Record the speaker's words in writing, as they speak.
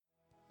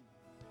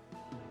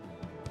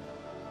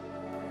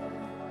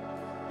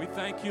We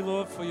thank you,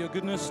 Lord, for your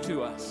goodness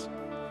to us.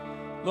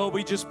 Lord,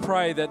 we just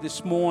pray that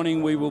this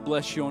morning we will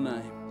bless your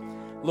name.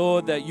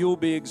 Lord, that you'll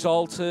be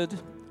exalted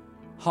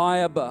high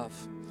above.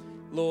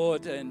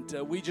 Lord, and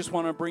we just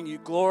want to bring you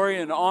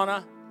glory and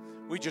honor.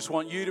 We just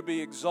want you to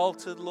be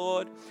exalted,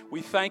 Lord.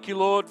 We thank you,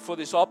 Lord, for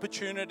this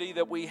opportunity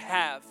that we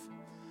have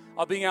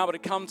of being able to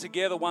come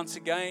together once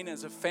again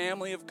as a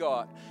family of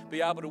God,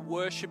 be able to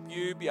worship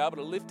you, be able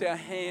to lift our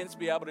hands,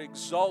 be able to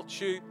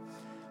exalt you.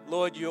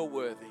 Lord, you're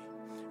worthy.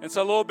 And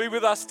so, Lord, be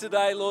with us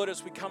today, Lord,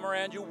 as we come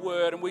around your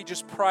word. And we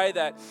just pray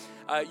that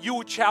you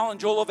will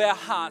challenge all of our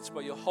hearts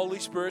by your Holy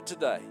Spirit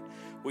today.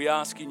 We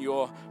ask in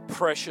your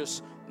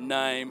precious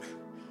name.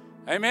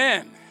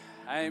 Amen.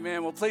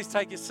 Amen. Well, please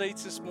take your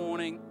seats this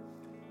morning.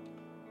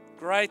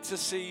 Great to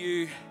see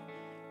you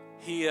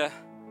here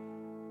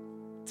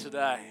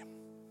today.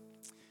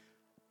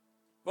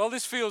 Well,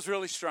 this feels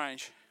really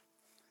strange.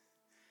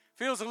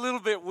 Feels a little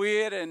bit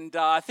weird, and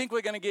I think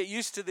we're going to get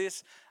used to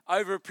this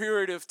over a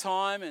period of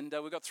time. And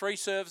we've got 3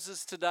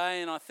 services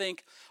today, and I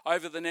think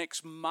over the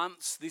next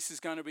months this is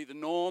going to be the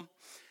norm.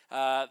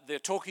 They're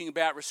talking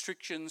about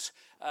restrictions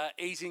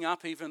easing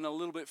up even a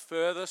little bit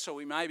further, so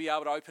we may be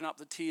able to open up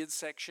the tiered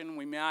section.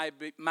 We may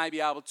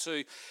be able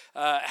to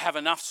have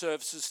enough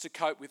services to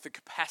cope with the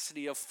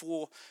capacity of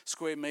 4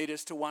 square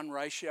meters to 1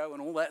 ratio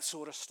and all that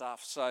sort of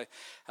stuff. So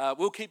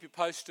we'll keep you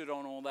posted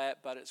on all that,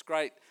 but it's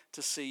great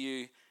to see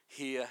you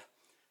here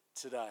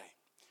today.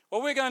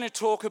 Well, we're going to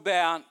talk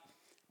about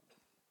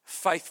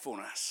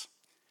faithfulness.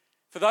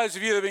 For those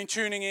of you who have been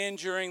tuning in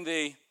during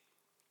the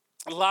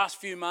last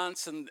few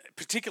months, and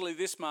particularly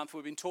this month,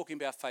 we've been talking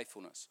about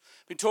faithfulness.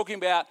 We've been talking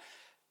about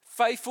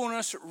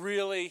faithfulness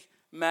really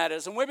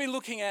matters. And we've been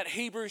looking at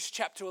Hebrews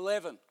chapter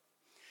 11.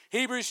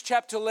 Hebrews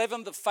chapter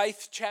 11, the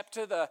faith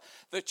chapter, the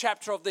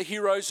chapter of the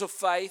heroes of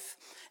faith.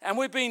 And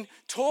we've been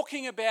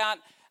talking about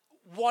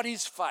what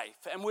is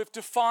faith? And we've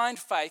defined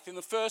faith. In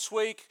the first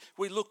week,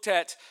 we looked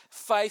at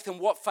faith and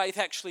what faith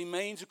actually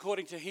means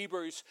according to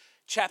Hebrews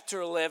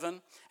chapter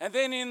 11. And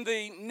then in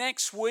the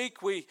next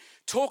week, we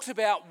talked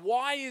about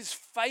why is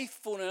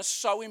faithfulness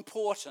so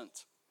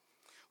important?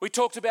 We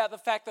talked about the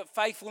fact that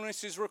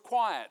faithfulness is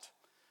required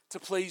to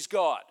please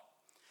God.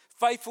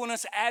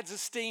 Faithfulness adds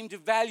esteemed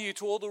value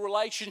to all the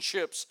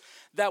relationships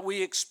that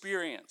we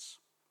experience.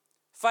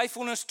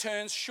 Faithfulness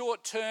turns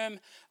short-term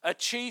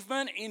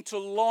achievement into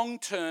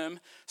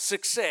long-term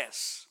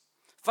success.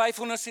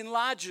 Faithfulness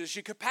enlarges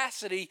your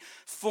capacity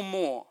for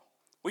more.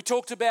 We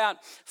talked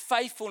about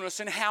faithfulness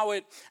and how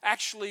it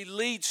actually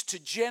leads to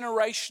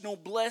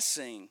generational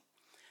blessing.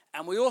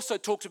 And we also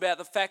talked about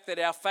the fact that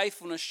our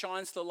faithfulness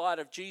shines the light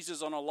of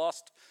Jesus on a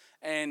lost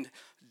and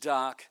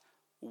dark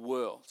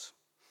world.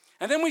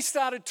 And then we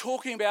started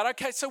talking about,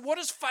 okay, so what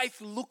does faith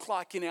look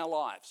like in our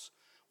lives?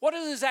 What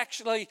does it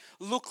actually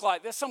look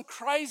like? There's some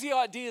crazy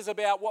ideas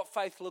about what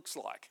faith looks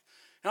like.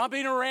 And I've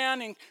been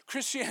around in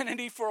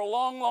Christianity for a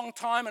long, long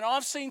time, and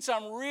I've seen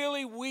some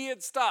really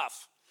weird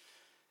stuff.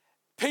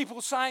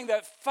 People saying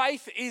that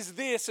faith is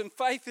this and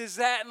faith is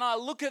that, and I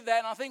look at that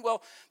and I think,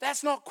 well,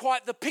 that's not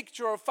quite the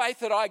picture of faith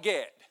that I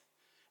get.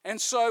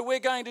 And so we're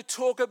going to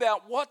talk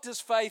about what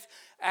does faith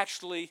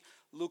actually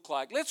look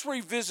like. Let's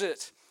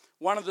revisit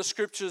one of the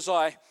scriptures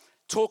I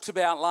talked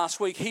about last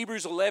week,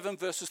 Hebrews 11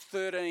 verses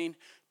 13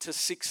 to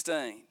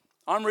 16.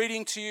 I'm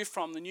reading to you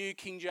from the New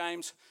King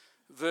James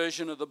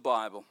Version of the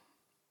Bible.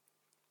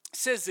 It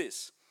says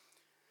this: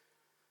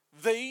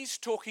 these,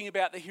 talking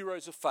about the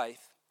heroes of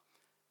faith,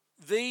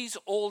 these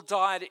all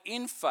died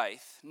in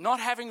faith, not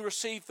having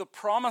received the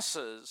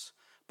promises,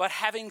 but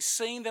having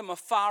seen them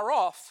afar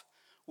off,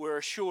 were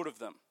assured of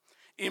them,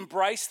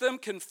 embraced them,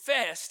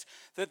 confessed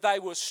that they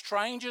were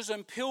strangers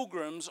and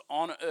pilgrims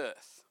on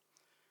earth.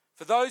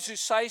 For those who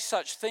say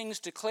such things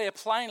declare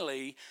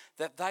plainly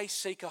that they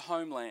seek a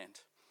homeland.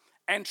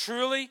 And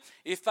truly,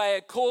 if they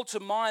had called to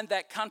mind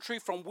that country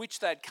from which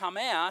they'd come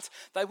out,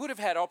 they would have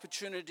had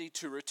opportunity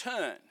to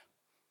return.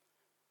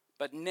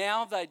 But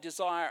now they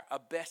desire a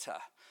better,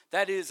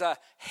 that is, a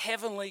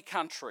heavenly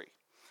country.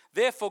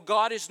 Therefore,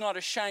 God is not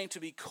ashamed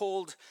to be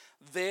called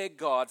their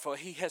God, for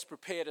he has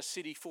prepared a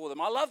city for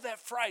them. I love that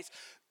phrase.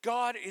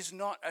 God is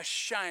not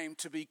ashamed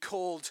to be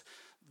called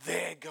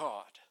their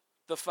God,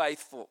 the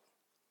faithful.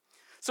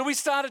 So we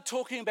started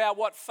talking about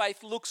what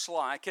faith looks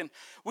like, and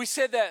we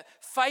said that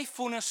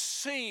faithfulness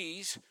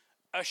sees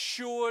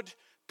assured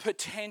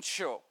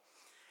potential.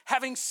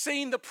 Having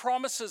seen the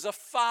promises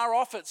afar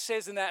off, it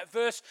says in that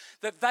verse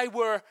that they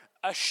were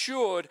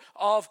assured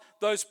of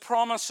those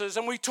promises.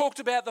 And we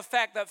talked about the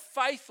fact that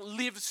faith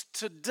lives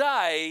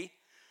today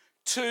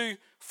to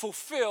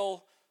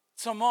fulfill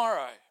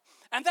tomorrow.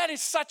 And that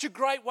is such a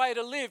great way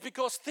to live,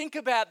 because think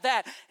about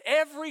that.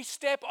 Every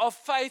step of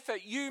faith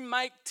that you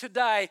make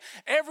today,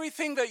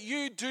 everything that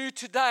you do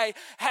today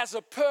has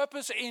a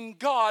purpose in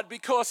God,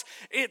 because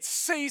it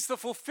sees the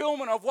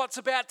fulfillment of what's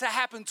about to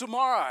happen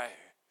tomorrow.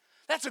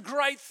 That's a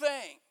great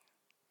thing.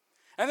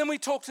 And then we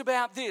talked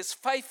about this.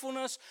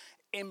 Faithfulness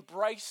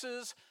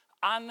embraces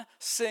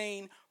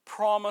unseen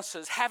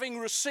promises. Having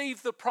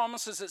received the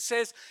promises, it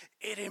says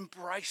it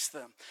embraced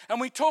them.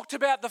 And we talked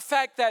about the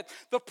fact that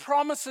the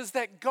promises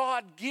that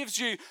God gives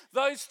you,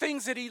 those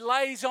things that he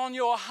lays on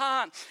your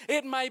heart,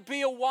 it may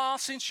be a while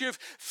since you've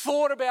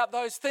thought about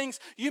those things.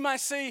 You may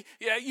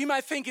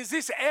think, is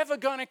this ever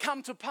going to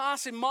come to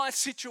pass in my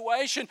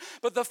situation?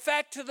 But the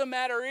fact of the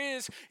matter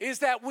is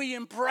that we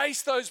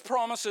embrace those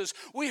promises.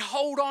 We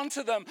hold on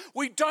to them.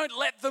 We don't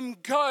let them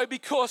go,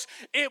 because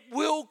it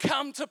will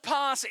come to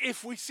pass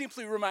if we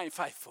simply remain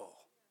faithful.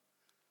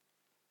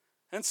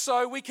 And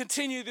so we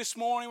continue this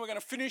morning. We're going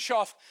to finish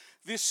off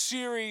this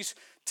series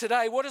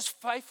today. What does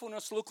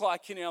faithfulness look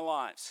like in our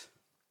lives?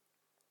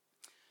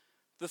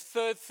 The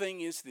third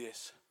thing is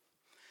this: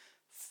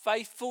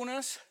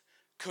 faithfulness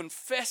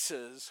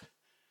confesses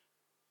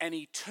an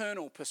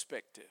eternal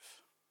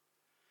perspective.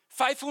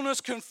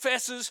 Faithfulness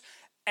confesses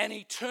an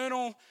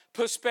eternal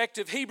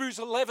perspective. Hebrews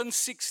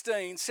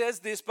 11:16 says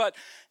this, but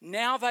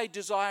now they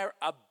desire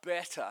a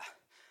better,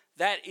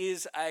 that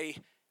is a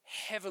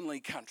heavenly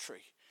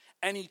country,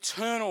 an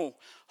eternal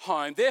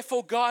home.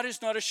 Therefore, God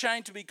is not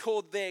ashamed to be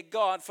called their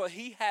God, for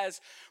he has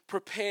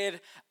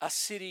prepared a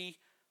city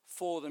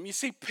for them. You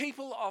see,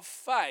 people of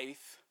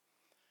faith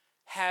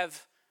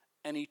have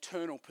an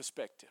eternal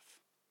perspective.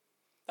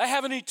 They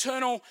have an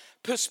eternal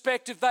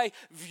perspective. They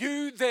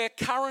view their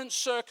current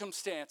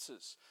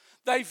circumstances.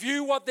 They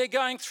view what they're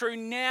going through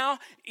now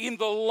in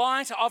the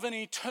light of an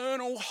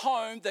eternal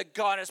home that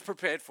God has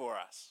prepared for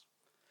us.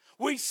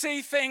 We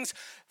see things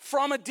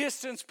from a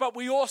distance, but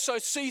we also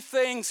see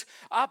things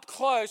up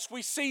close.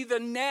 We see the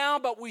now,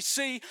 but we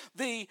see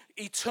the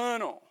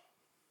eternal.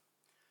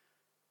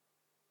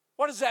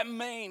 What does that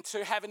mean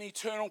to have an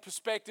eternal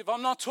perspective?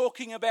 I'm not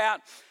talking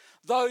about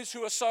those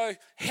who are so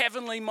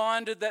heavenly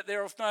minded that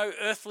they're of no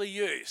earthly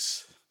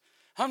use.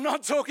 I'm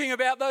not talking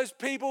about those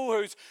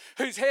people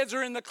whose heads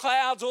are in the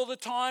clouds all the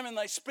time and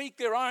they speak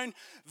their own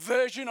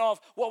version of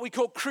what we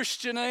call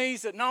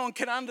Christianese that no one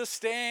can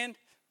understand.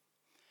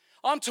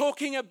 I'm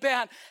talking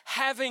about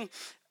having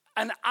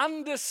an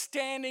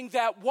understanding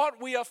that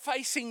what we are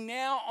facing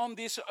now on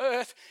this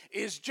earth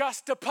is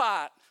just a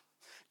part.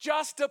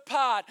 Just a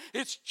part.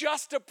 It's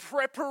just a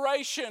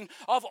preparation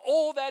of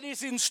all that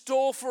is in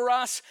store for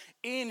us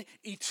in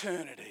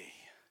eternity.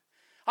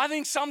 I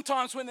think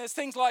sometimes when there's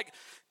things like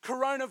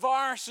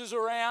coronaviruses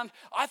around,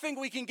 I think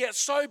we can get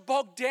so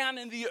bogged down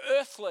in the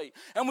earthly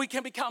and we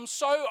can become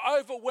so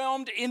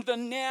overwhelmed in the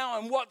now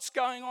and what's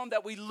going on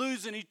that we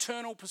lose an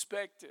eternal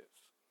perspective.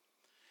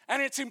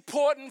 And it's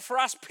important for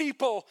us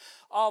people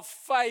of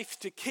faith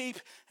to keep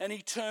an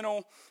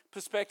eternal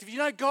perspective. You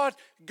know,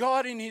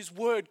 God in his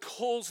word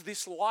calls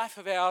this life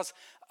of ours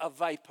a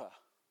vapor.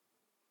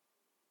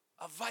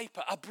 A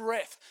vapor, a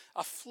breath,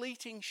 a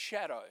fleeting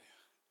shadow.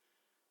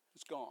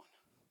 It's gone.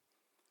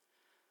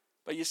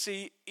 But you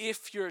see,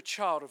 if you're a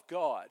child of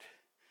God,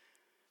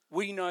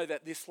 we know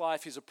that this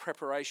life is a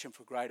preparation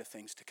for greater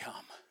things to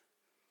come.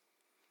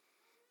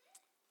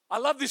 I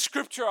love this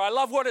scripture. I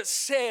love what it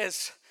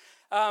says.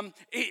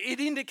 It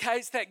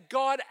indicates that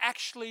God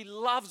actually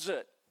loves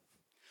it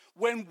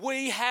when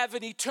we have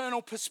an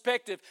eternal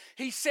perspective.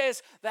 He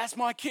says, that's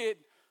my kid.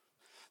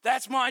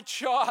 That's my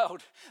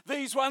child.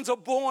 These ones are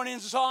born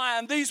in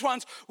Zion. These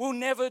ones will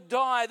never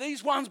die.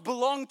 These ones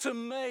belong to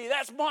me.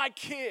 That's my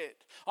kid.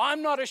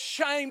 I'm not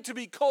ashamed to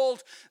be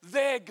called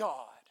their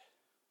God.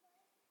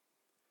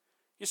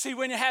 You see,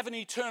 when you have an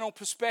eternal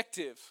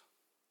perspective,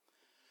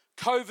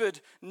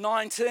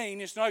 COVID-19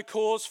 is no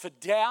cause for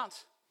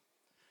doubt.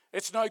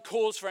 It's no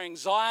cause for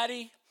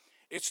anxiety.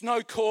 It's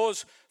no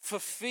cause for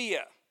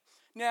fear.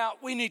 Now,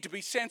 we need to be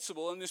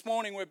sensible, and this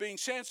morning we're being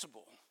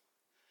sensible.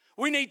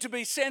 We need to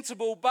be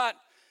sensible, but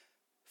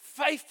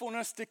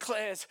faithfulness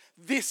declares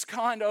this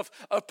kind of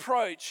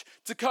approach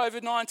to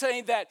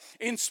COVID-19, that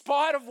in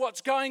spite of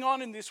what's going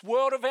on in this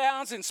world of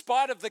ours, in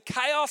spite of the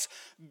chaos,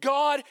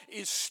 God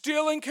is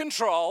still in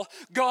control.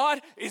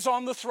 God is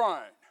on the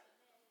throne.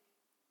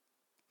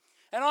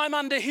 And I'm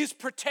under his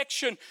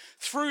protection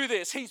through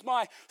this. He's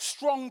my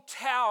strong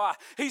tower.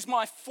 He's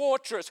my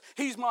fortress.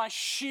 He's my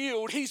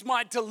shield. He's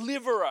my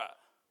deliverer.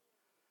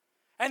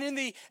 And in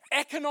the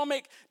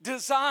economic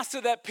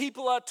disaster that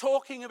people are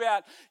talking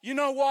about, you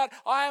know what?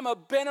 I am a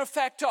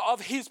benefactor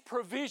of his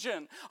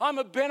provision. I'm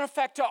a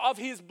benefactor of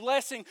his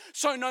blessing.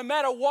 So no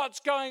matter what's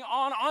going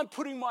on, I'm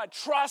putting my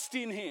trust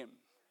in him.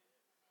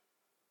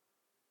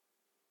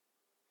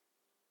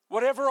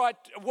 Whatever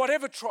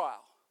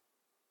trial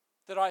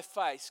that I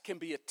face can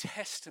be a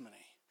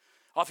testimony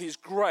of his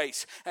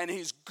grace and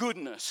his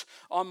goodness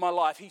on my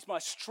life. He's my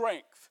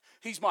strength.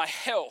 He's my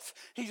health.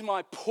 He's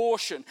my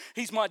portion.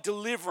 He's my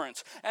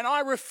deliverance. And I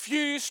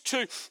refuse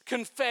to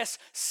confess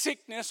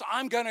sickness.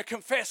 I'm going to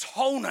confess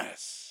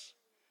wholeness.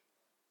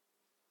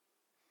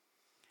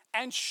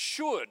 And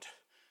should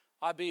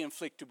I be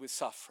inflicted with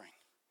suffering?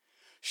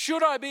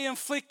 Should I be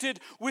inflicted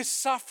with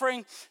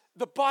suffering?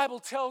 The Bible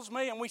tells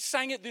me, and we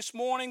sang it this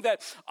morning,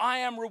 that I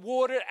am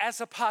rewarded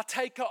as a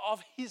partaker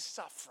of his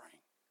suffering.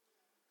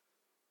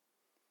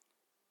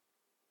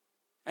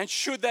 And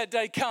should that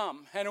day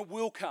come, and it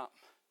will come,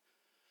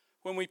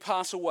 when we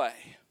pass away,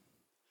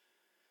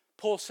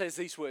 Paul says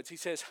these words. He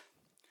says,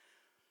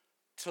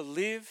 to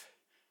live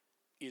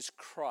is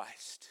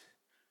Christ,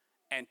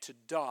 and to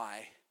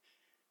die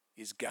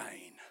is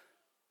gain.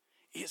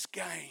 Is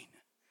gain.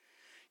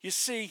 You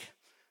see,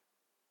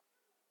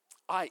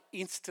 I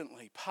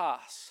instantly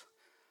pass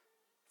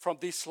from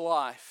this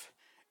life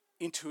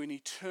into an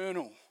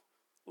eternal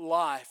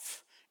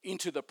life,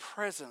 into the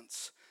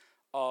presence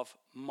of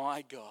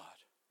my God.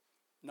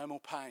 No more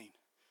pain,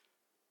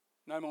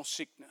 no more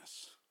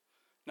sickness,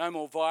 no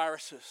more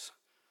viruses,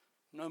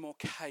 no more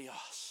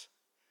chaos,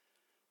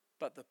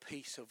 but the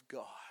peace of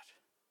God.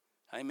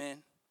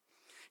 Amen.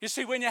 You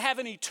see, when you have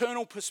an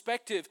eternal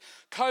perspective,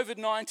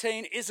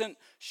 COVID-19 isn't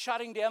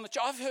shutting down the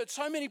church. I've heard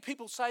so many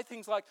people say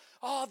things like,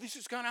 oh, this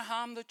is going to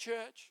harm the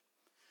church.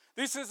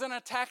 This is an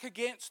attack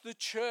against the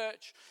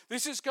church.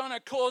 This is going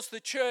to cause the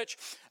church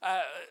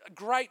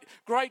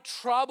great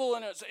trouble,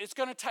 and it's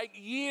going to take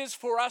years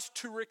for us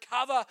to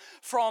recover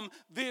from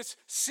this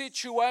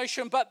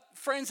situation. But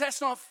friends, that's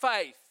not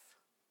faith.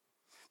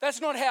 That's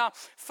not how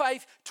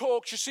faith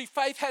talks. You see,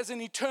 faith has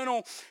an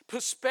eternal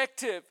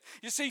perspective.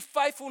 You see,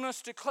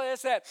 faithfulness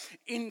declares that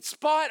in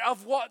spite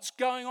of what's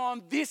going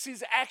on, this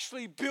is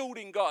actually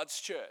building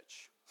God's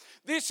church.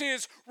 This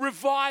is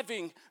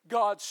reviving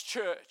God's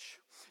church.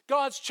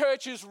 God's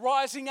church is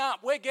rising up.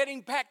 We're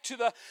getting back to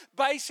the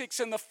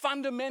basics and the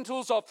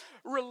fundamentals of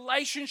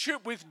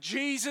relationship with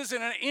Jesus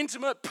in an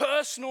intimate,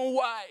 personal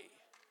way.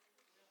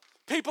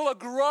 People are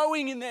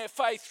growing in their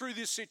faith through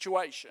this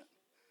situation.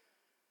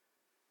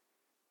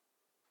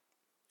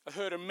 I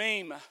heard a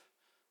meme a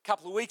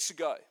couple of weeks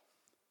ago,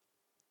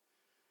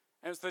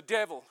 and it was the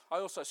devil. I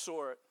also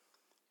saw it.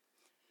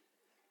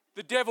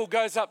 The devil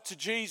goes up to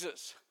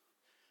Jesus,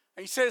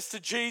 and he says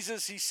to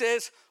Jesus, he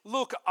says,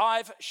 look,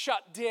 I've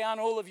shut down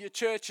all of your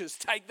churches.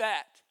 Take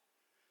that.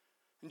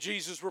 And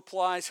Jesus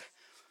replies,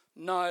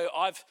 no,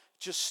 I've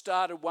just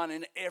started one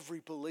in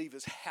every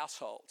believer's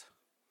household.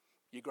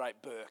 You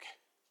great Burke.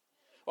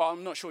 Well,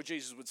 I'm not sure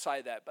Jesus would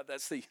say that, but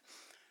that's the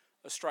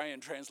Australian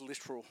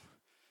transliteral.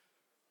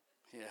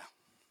 Yeah.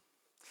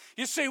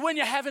 You see, when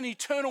you have an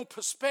eternal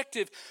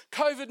perspective,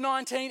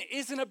 COVID-19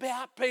 isn't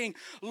about being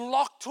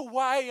locked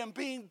away and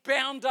being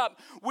bound up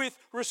with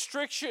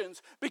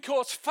restrictions,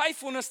 because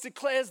faithfulness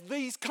declares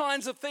these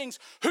kinds of things.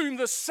 Whom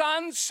the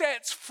Son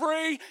sets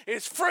free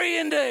is free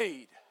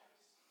indeed.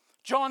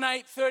 John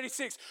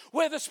 8:36,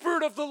 where the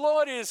Spirit of the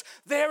Lord is,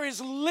 there is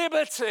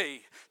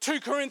liberty. 2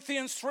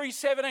 Corinthians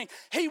 3:17,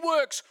 He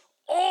works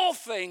all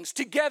things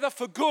together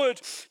for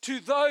good to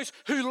those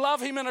who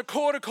love Him and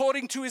accord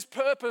according to His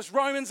purpose.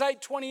 Romans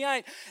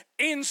 8:28.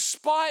 In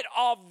spite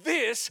of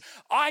this,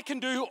 I can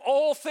do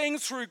all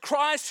things through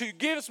Christ who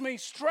gives me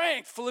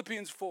strength.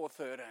 Philippians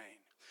 4:13.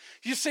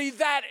 You see,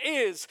 that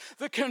is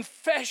the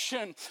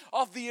confession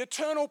of the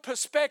eternal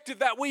perspective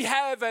that we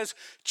have as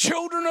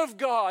children of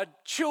God,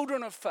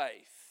 children of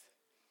faith.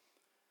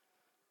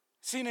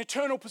 See, an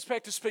eternal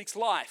perspective speaks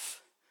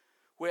life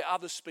where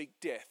others speak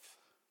death.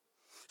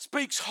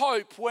 Speaks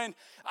hope when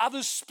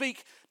others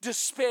speak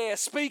despair,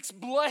 speaks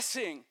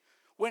blessing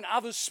when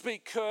others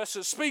speak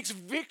curses, speaks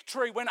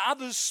victory when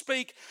others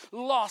speak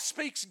loss,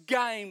 speaks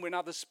gain when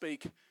others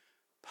speak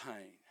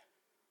pain.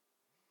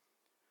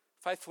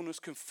 Faithfulness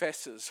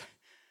confesses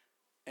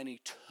an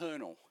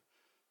eternal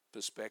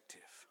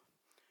perspective.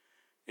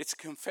 It's a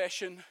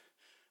confession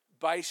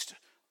based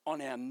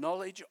on our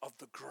knowledge of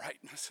the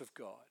greatness of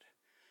God,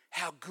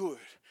 how good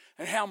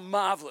and how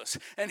marvelous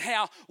and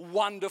how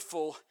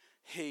wonderful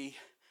He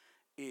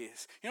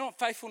is. You know what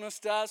faithfulness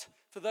does?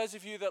 For those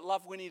of you that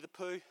love Winnie the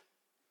Pooh,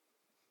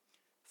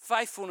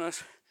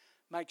 faithfulness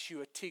makes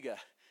you a Tigger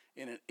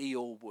in an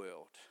Eeyore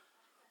world.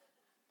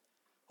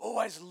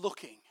 Always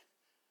looking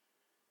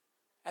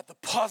at the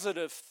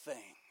positive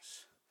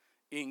things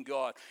in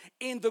God.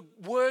 In the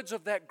words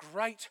of that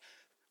great,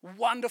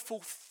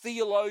 wonderful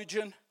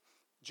theologian,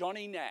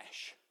 Johnny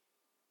Nash,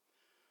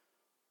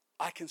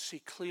 I can see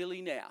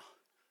clearly now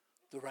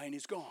the rain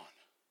is gone.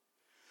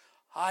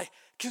 I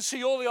can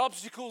see all the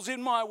obstacles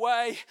in my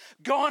way.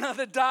 Gone are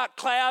the dark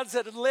clouds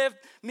that had left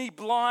me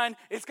blind.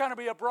 It's going to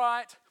be a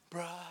bright,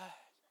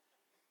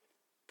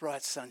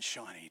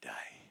 sunshiny day.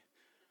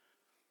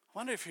 I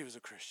wonder if he was a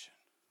Christian.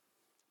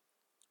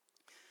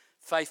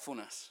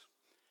 Faithfulness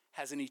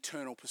has an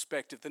eternal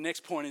perspective. The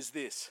next point is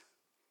this.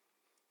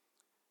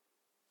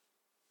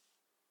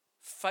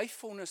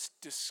 Faithfulness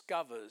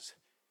discovers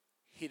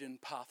hidden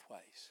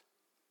pathways.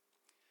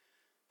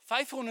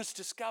 Faithfulness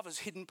discovers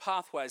hidden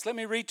pathways. Let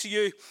me read to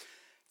you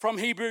from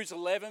Hebrews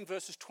 11,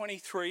 verses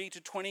 23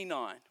 to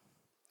 29.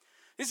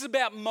 This is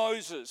about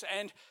Moses,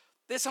 and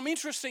there's some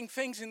interesting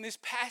things in this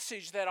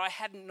passage that I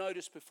hadn't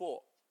noticed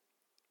before.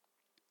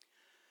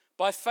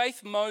 By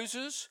faith,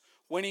 Moses,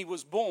 when he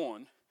was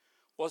born,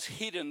 was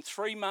hidden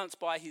 3 months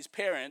by his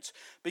parents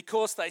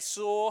because they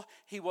saw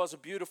he was a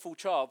beautiful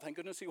child. Thank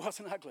goodness he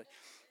wasn't ugly.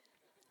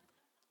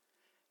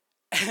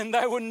 And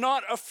they were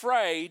not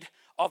afraid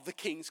of the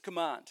king's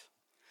command.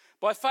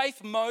 By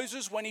faith,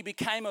 Moses, when he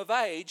became of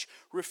age,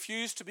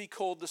 refused to be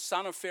called the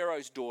son of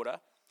Pharaoh's daughter,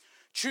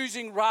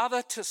 choosing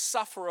rather to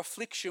suffer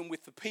affliction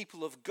with the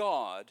people of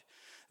God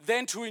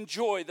than to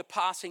enjoy the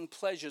passing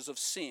pleasures of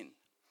sin,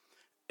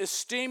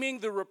 esteeming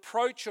the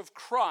reproach of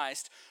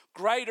Christ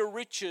greater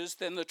riches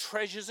than the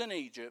treasures in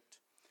Egypt,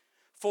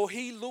 for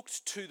he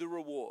looked to the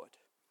reward.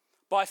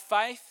 By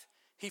faith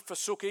he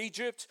forsook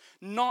Egypt,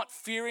 not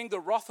fearing the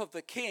wrath of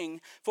the king,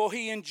 for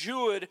he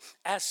endured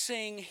as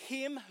seeing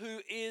him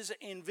who is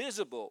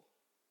invisible.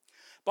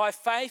 By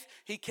faith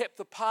he kept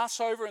the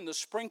Passover and the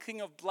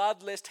sprinkling of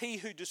blood, lest he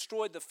who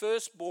destroyed the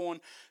firstborn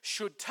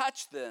should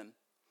touch them.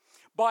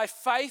 By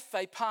faith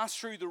they passed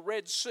through the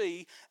Red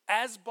Sea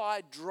as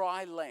by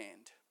dry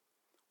land,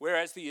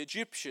 whereas the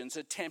Egyptians,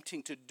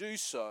 attempting to do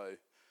so,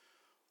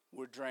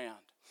 were drowned.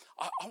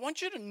 I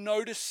want you to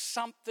notice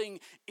something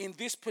in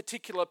this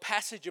particular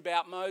passage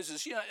about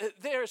Moses. You know,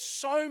 there is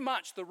so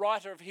much the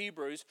writer of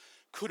Hebrews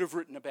could have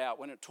written about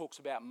when it talks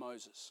about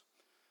Moses.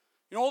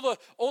 You know,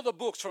 all the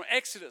books from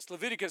Exodus,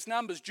 Leviticus,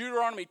 Numbers,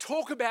 Deuteronomy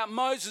talk about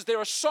Moses. There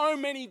are so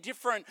many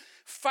different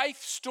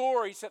faith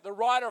stories that the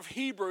writer of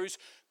Hebrews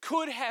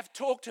could have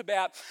talked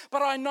about.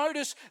 But I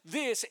notice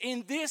this,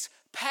 in this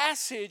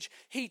passage,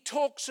 he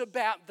talks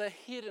about the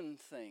hidden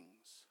things.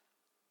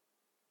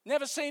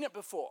 Never seen it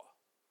before.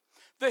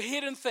 The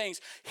hidden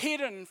things,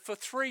 hidden for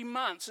 3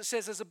 months, it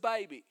says, as a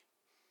baby.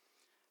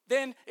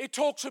 Then it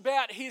talks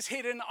about his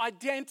hidden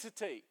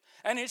identity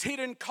and his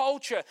hidden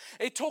culture.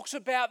 It talks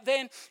about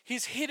then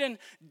his hidden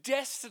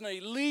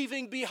destiny,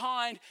 leaving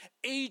behind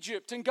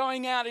Egypt and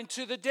going out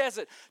into the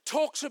desert.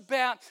 Talks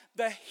about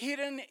the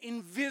hidden,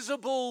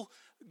 invisible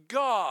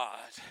God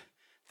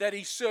that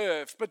he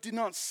served but did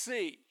not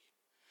see.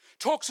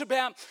 Talks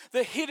about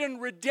the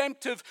hidden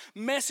redemptive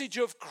message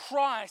of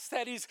Christ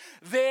that is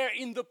there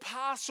in the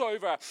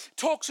Passover.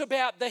 Talks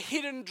about the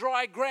hidden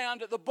dry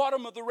ground at the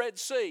bottom of the Red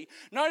Sea.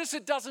 Notice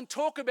it doesn't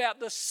talk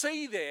about the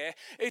sea there.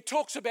 It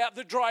talks about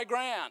the dry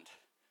ground.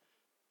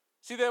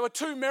 See, there were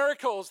 2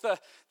 miracles,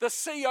 the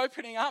sea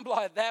opening up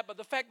like that, but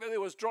the fact that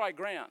there was dry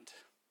ground.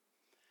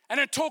 And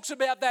it talks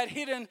about that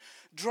hidden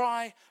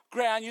dry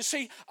ground. You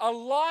see, a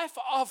life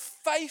of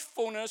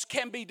faithfulness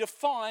can be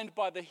defined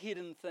by the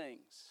hidden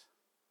things.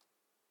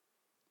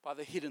 By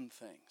the hidden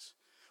things.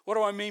 What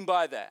do I mean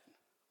by that?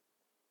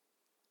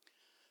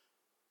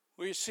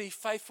 Well, you see,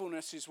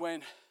 faithfulness is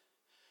when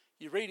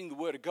you're reading the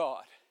Word of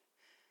God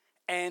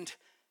and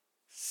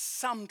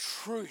some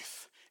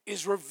truth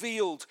is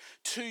revealed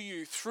to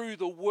you through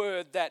the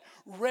Word that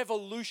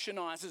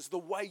revolutionizes the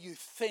way you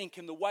think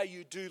and the way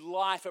you do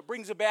life. It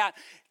brings about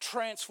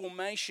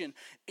transformation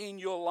in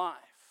your life.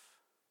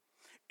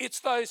 It's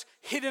those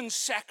hidden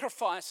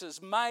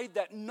sacrifices made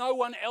that no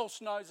one else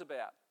knows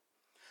about.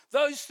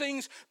 Those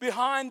things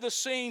behind the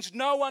scenes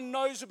no one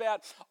knows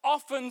about.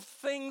 Often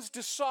things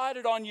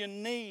decided on your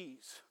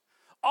knees.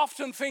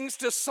 Often things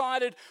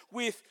decided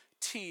with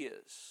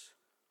tears.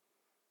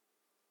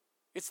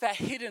 It's that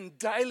hidden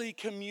daily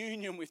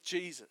communion with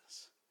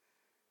Jesus.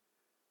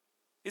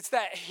 It's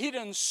that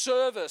hidden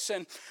service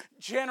and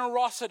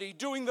generosity,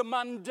 doing the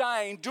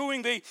mundane,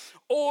 doing the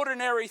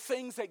ordinary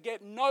things that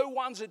get no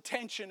one's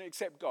attention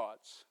except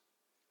God's.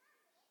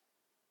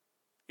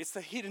 It's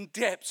the hidden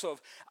depths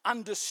of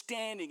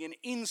understanding and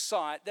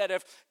insight that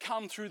have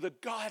come through the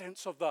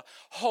guidance of the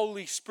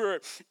Holy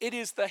Spirit. It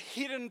is the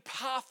hidden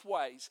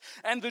pathways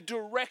and the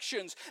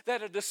directions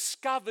that are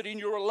discovered in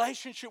your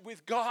relationship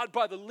with God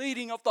by the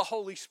leading of the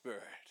Holy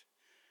Spirit.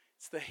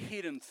 It's the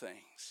hidden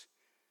things.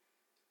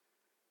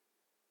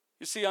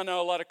 You see, I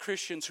know a lot of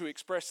Christians who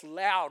express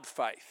loud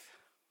faith.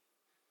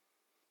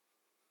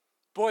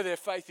 Boy, their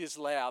faith is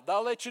loud.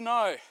 They'll let you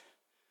know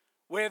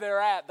where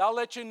they're at. They'll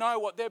let you know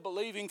what they're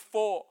believing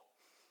for.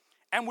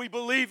 And we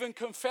believe in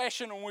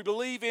confession and we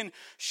believe in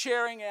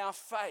sharing our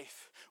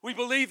faith. We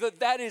believe that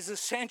that is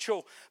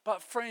essential.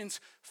 But friends,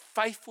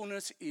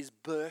 faithfulness is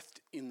birthed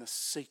in the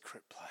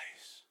secret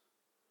place.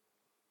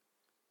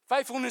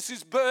 Faithfulness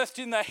is birthed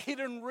in the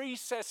hidden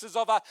recesses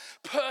of a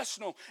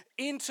personal,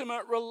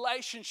 intimate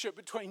relationship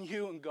between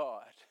you and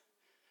God.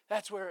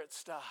 That's where it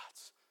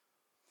starts.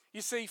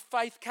 You see,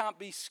 faith can't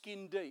be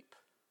skin deep.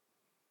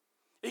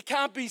 It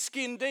can't be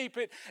skin deep.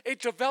 It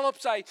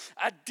develops a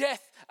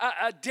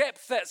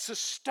depth that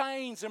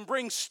sustains and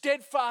brings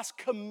steadfast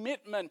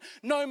commitment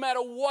no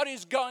matter what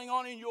is going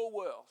on in your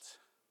world.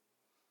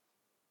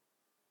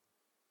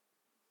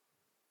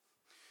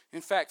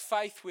 In fact,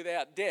 faith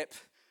without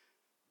depth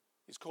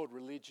is called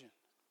religion.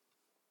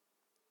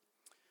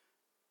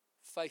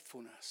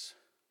 Faithfulness.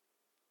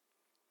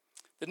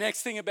 The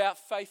next thing about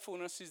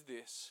faithfulness is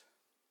this.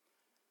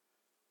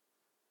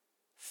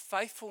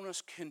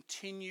 Faithfulness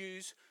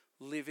continues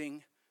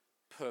living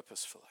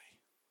purposefully.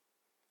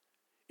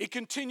 It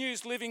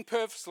continues living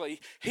purposely.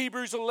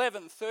 Hebrews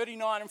 11,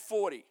 39 and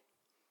 40.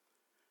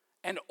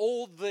 And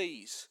all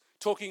these,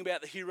 talking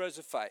about the heroes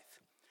of faith,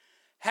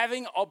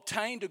 having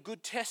obtained a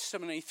good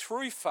testimony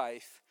through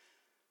faith,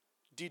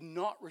 did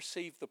not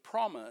receive the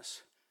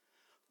promise,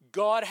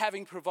 God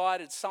having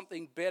provided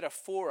something better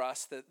for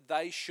us, that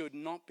they should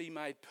not be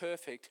made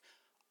perfect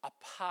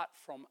apart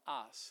from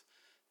us.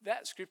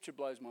 That scripture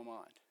blows my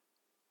mind.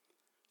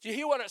 Do you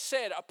hear what it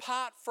said?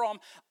 Apart from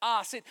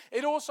us.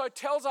 It also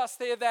tells us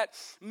there that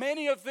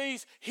many of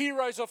these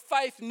heroes of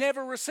faith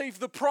never received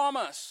the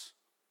promise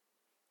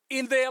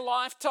in their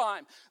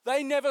lifetime.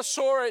 They never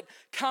saw it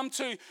come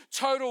to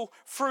total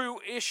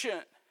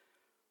fruition.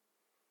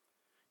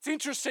 It's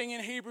interesting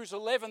in Hebrews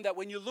 11 that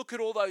when you look at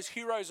all those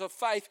heroes of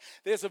faith,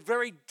 there's a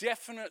very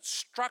definite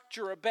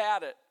structure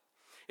about it.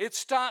 It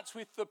starts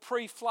with the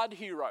pre-flood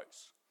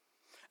heroes.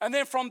 And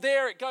then from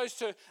there it goes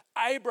to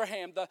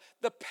Abraham,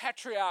 the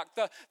patriarch,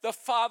 the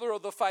father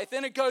of the faith.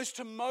 Then it goes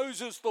to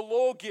Moses, the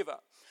lawgiver.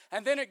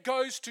 And then it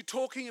goes to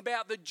talking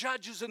about the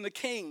judges and the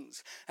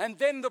kings. And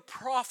then the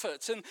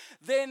prophets. And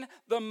then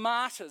the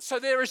martyrs. So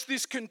there is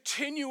this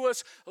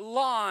continuous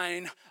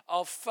line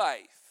of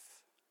faith.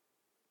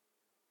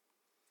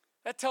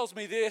 That tells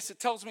me this. It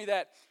tells me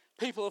that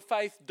people of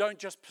faith don't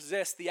just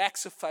possess the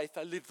acts of faith.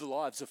 They live the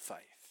lives of faith.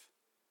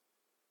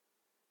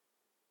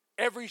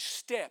 Every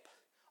step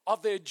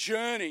of their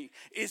journey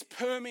is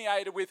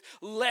permeated with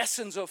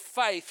lessons of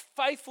faith.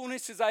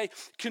 Faithfulness is a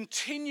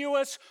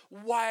continuous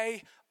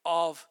way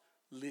of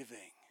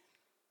living.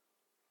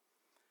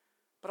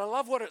 But I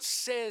love what it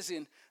says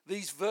in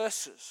these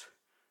verses.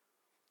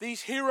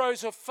 These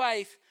heroes of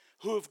faith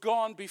who have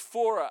gone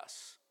before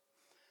us,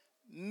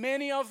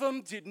 many of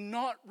them did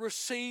not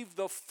receive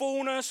the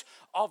fullness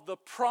of the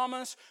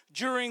promise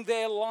during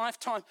their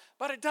lifetime.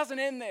 But it doesn't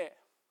end there.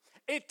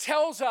 It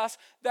tells us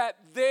that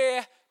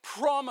their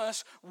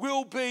promise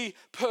will be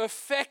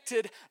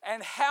perfected.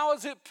 And how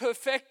is it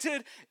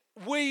perfected?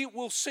 We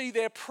will see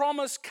their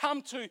promise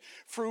come to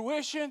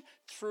fruition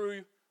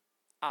through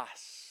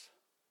us.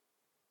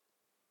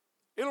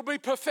 It'll be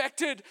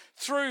perfected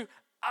through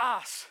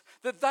us.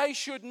 That they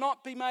should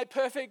not be made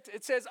perfect.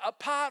 It says,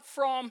 apart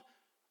from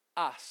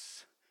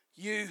us,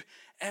 you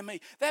and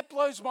me. That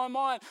blows my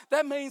mind.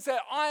 That means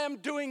that I am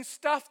doing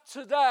stuff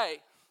today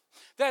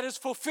that is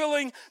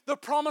fulfilling the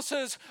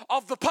promises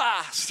of the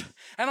past.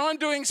 And I'm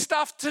doing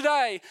stuff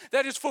today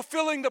that is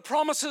fulfilling the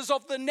promises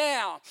of the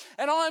now.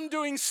 And I'm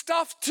doing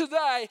stuff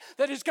today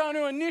that is going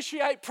to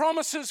initiate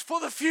promises for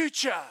the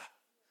future.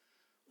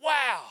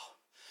 Wow.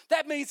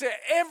 That means that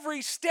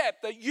every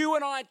step that you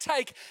and I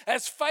take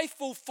as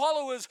faithful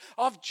followers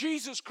of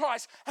Jesus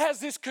Christ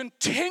has this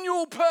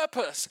continual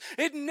purpose.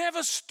 It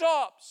never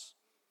stops.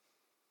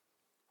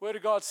 Word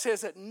of God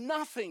says that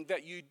nothing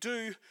that you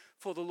do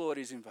for the Lord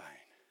is in vain.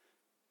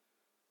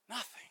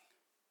 Nothing.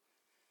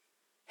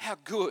 How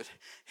good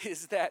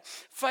is that?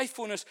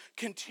 Faithfulness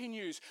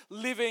continues,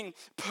 living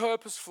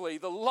purposefully.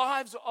 The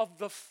lives of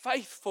the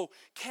faithful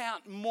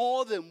count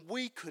more than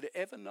we could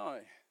ever know.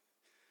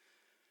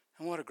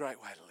 And what a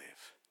great way to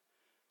live.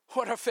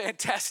 What a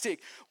fantastic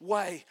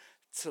way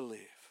to live.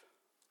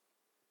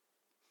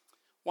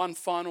 One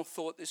final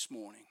thought this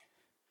morning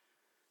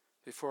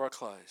before I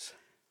close.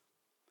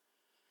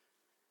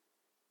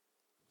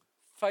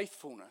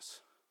 Faithfulness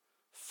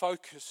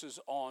focuses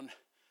on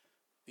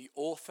the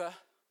author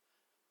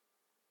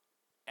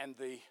and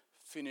the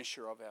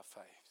finisher of our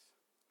faith.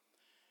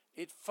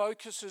 It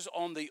focuses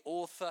on the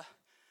author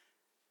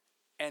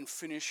and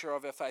finisher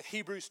of our faith.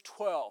 Hebrews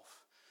 12,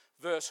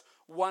 verse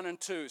 1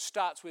 and 2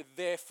 starts with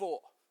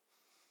therefore.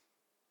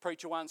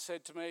 Preacher once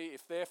said to me,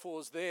 if therefore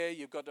is there,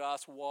 you've got to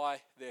ask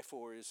why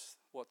therefore is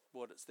what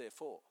it's there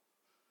for.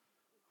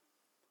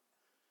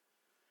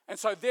 And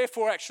so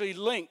therefore actually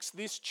links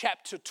this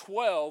chapter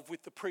 12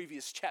 with the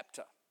previous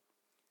chapter.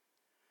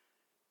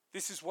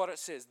 This is what it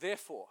says.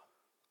 Therefore,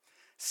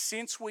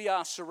 since we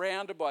are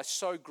surrounded by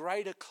so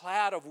great a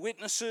cloud of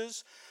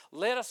witnesses,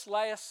 let us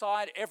lay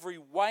aside every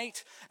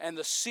weight and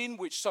the sin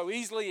which so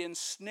easily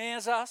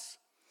ensnares us,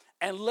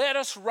 and let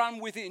us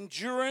run with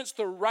endurance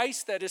the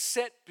race that is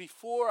set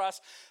before us,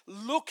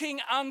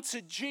 looking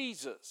unto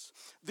Jesus,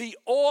 the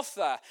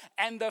author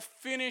and the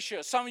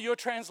finisher. Some of your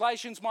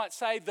translations might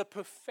say the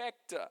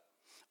perfecter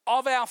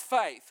of our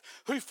faith,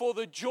 who for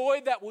the joy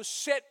that was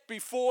set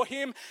before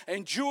him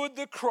endured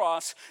the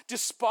cross,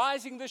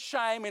 despising the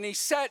shame, and he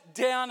sat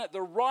down at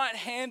the right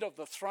hand of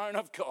the throne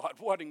of God.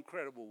 What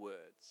incredible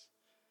words.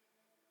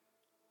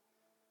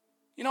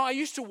 You know, I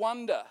used to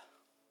wonder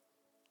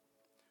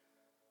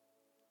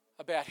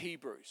about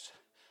Hebrews.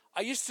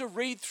 I used to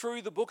read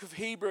through the book of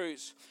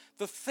Hebrews.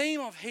 The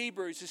theme of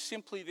Hebrews is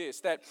simply this,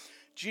 that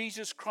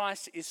Jesus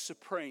Christ is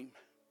supreme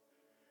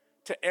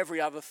to every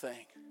other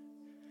thing.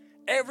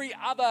 Every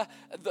other,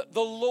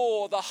 the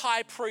law, the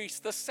high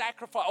priest, the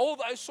sacrifice, all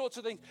those sorts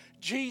of things,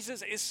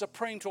 Jesus is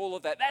supreme to all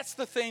of that. That's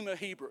the theme of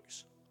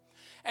Hebrews.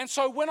 And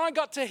so when I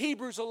got to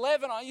Hebrews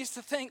 11, I used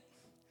to think,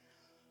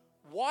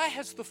 why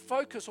has the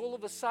focus all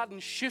of a sudden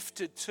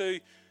shifted to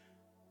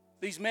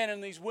these men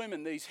and these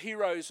women, these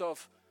heroes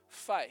of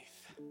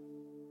faith?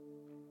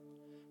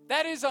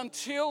 That is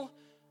until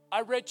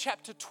I read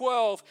chapter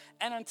 12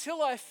 and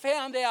until I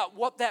found out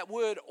what that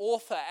word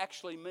author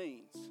actually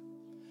means.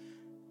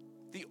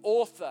 The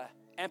author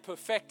and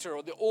perfecter,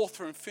 or the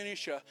author and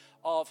finisher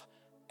of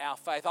our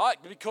faith.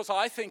 Because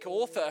I think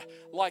author,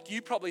 like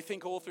you probably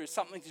think author, is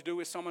something to do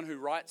with someone who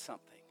writes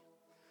something,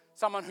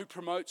 someone who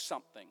promotes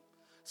something,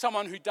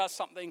 someone who does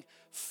something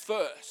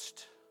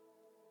first.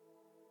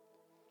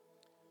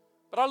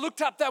 But I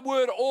looked up that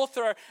word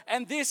author,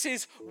 and this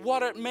is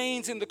what it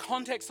means in the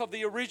context of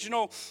the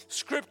original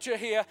scripture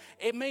here.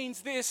 It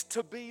means this: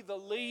 to be the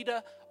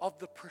leader of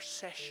the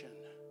procession.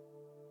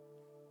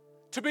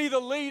 To be the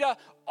leader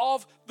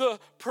of the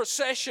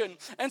procession.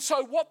 And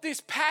so what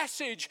this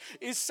passage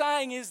is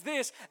saying is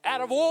this: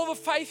 out of all the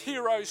faith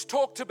heroes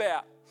talked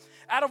about,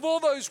 out of all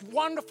those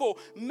wonderful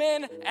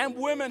men and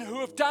women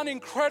who have done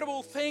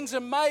incredible things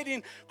and made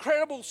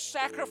incredible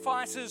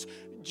sacrifices,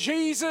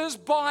 Jesus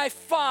by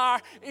far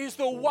is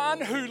the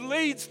one who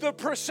leads the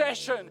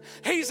procession.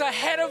 He's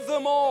ahead of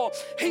them all.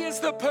 He is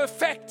the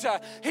perfecter.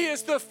 He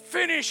is the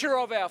finisher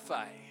of our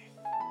faith.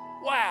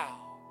 Wow.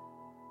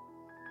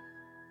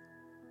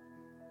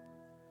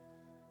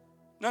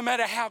 No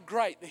matter how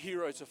great the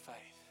heroes of faith,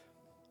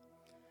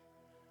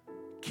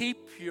 keep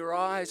your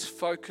eyes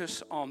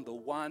focused on the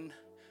one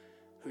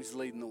who's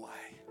leading the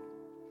way.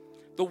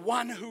 The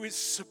one who is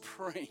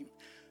supreme,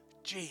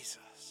 Jesus.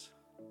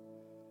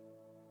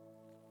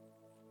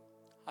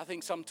 I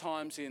think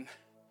sometimes in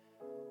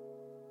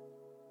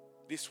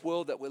this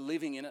world that we're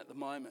living in at the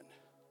moment,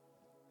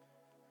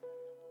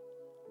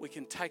 we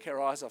can take our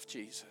eyes off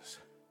Jesus.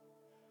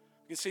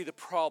 We can see the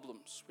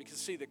problems. We can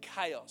see the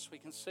chaos. We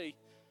can see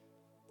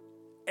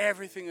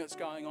everything that's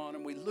going on,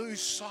 and we lose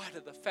sight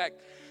of the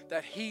fact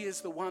that He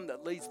is the one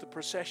that leads the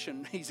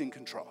procession. He's in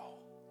control.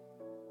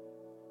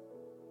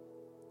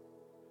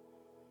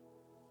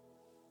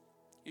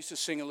 Used to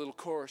sing a little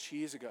chorus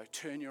years ago: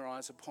 turn your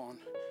eyes upon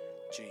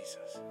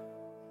Jesus.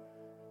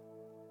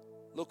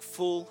 Look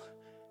full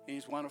in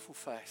His wonderful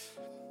face.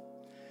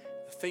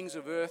 The things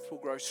of earth will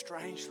grow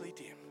strangely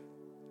dim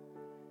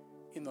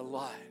in the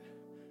light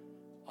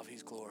of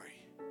His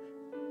glory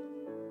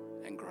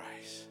and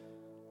grace.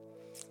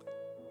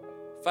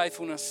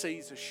 Faithfulness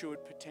sees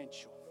assured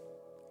potential.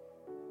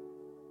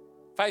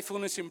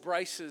 Faithfulness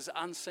embraces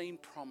unseen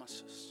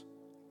promises.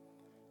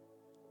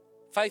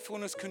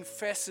 Faithfulness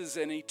confesses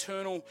an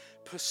eternal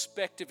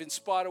perspective in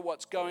spite of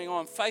what's going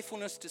on.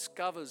 Faithfulness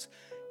discovers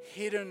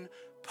hidden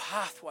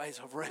pathways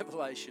of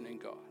revelation in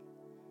God.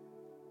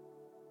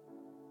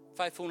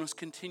 Faithfulness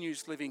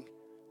continues living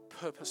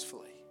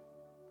purposefully.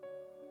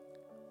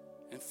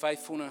 And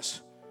faithfulness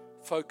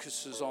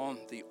focuses on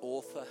the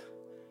author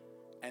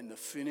and the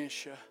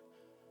finisher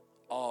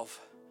of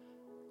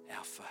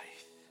our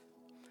faith.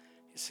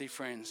 You see,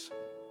 friends,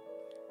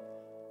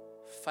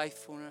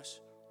 faithfulness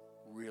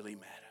really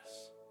matters.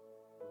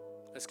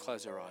 Let's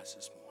close our eyes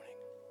this morning.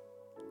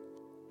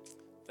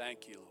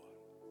 Thank you, Lord.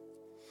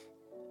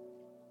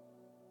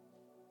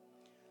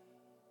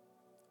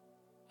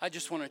 I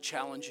just want to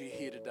challenge you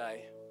here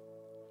today.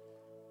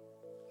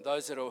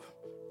 Those that are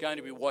going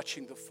to be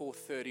watching the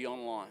 4:30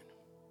 online.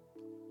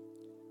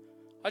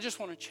 I just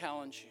want to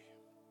challenge you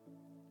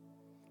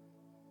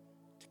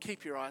to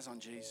keep your eyes on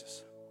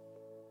Jesus.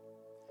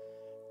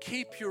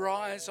 Keep your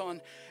eyes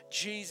on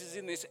Jesus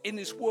in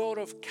this world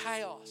of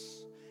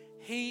chaos.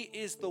 He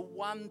is the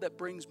one that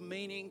brings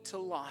meaning to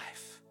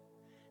life.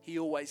 He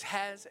always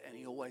has and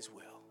He always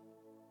will.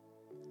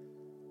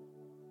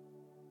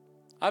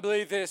 I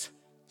believe there's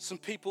some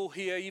people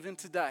here even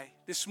today,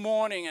 this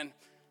morning, and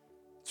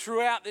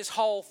throughout this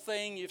whole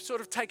thing, you've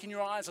sort of taken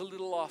your eyes a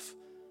little off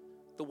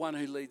the one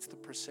who leads the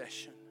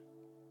procession.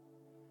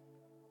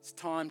 It's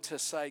time to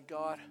say,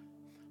 God,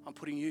 I'm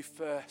putting you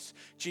first.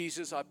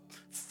 Jesus, I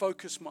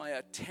focus my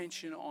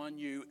attention on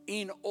you.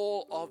 In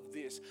all of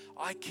this,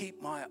 I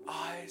keep my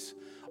eyes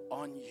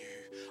on you.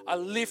 I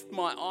lift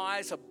my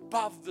eyes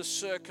above the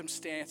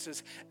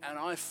circumstances and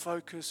I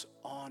focus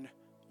on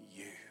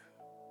you.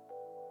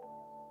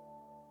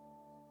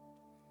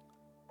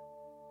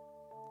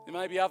 There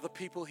may be other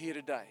people here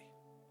today.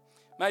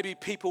 Maybe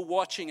people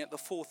watching at the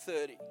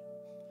 4:30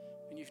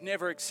 and you've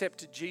never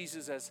accepted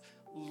Jesus as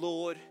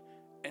Lord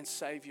and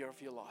Savior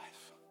of your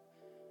life.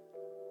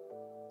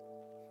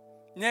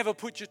 Never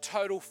put your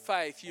total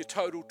faith, your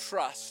total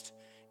trust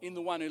in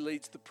the one who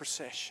leads the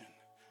procession.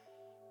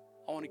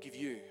 I want to give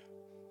you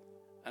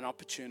an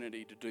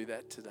opportunity to do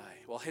that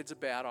today. While heads are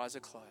bowed, eyes are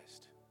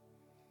closed.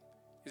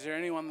 Is there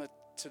anyone that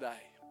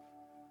today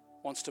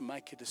wants to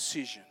make a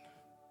decision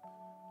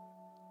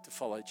to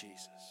follow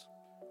Jesus?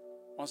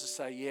 Wants to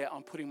say, yeah,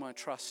 I'm putting my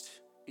trust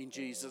in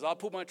Jesus. I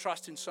put my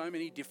trust in so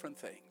many different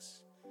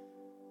things.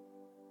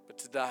 But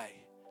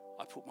today,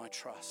 I put my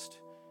trust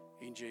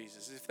in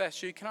Jesus. If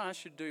that's you, can I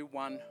ask you to do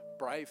one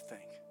brave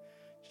thing?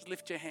 Just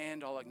lift your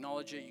hand. I'll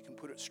acknowledge it. You can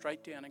put it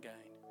straight down again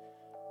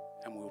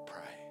and we'll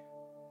pray.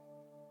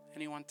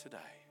 Anyone today?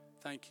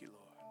 Thank you,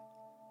 Lord.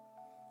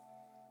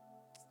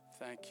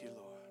 Thank you,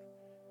 Lord.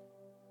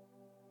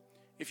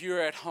 If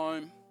you're at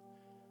home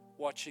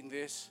watching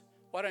this,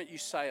 why don't you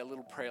say a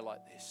little prayer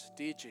like this?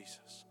 Dear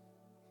Jesus,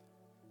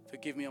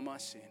 forgive me of my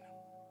sin.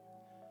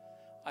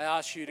 I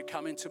ask you to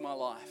come into my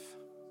life.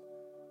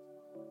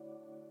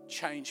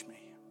 Change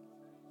me.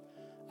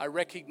 I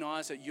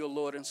recognize that you're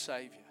Lord and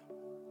Savior.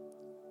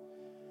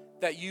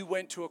 That you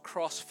went to a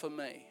cross for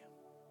me.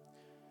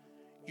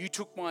 You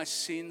took my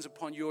sins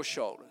upon your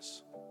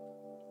shoulders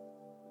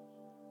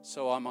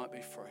so I might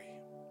be free.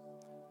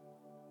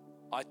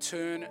 I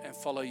turn and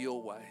follow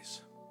your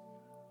ways.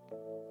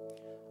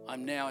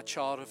 I'm now a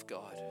child of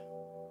God.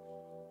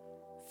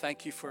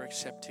 Thank you for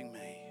accepting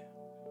me.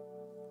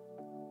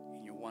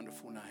 In your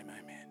wonderful name,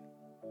 amen.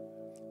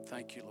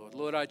 Thank you, Lord.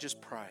 Lord, I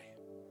just pray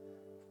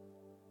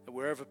that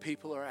wherever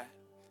people are at,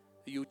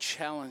 that you'll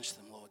challenge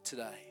them, Lord,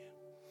 today.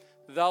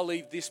 They'll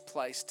leave this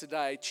place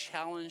today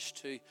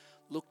challenged to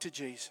look to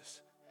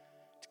Jesus,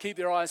 to keep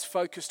their eyes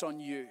focused on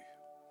you.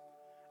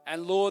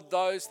 And Lord,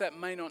 those that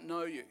may not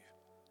know you,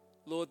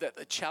 Lord, that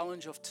the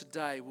challenge of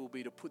today will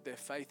be to put their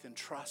faith and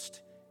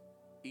trust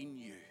in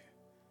you.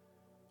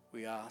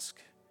 We ask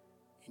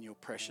in your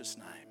precious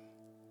name.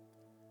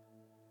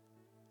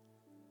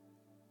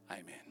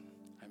 Amen.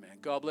 Amen.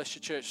 God bless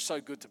you, church. So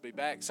good to be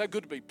back. So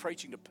good to be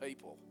preaching to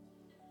people.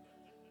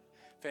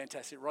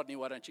 Fantastic. Rodney,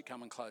 why don't you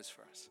come and close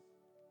for us?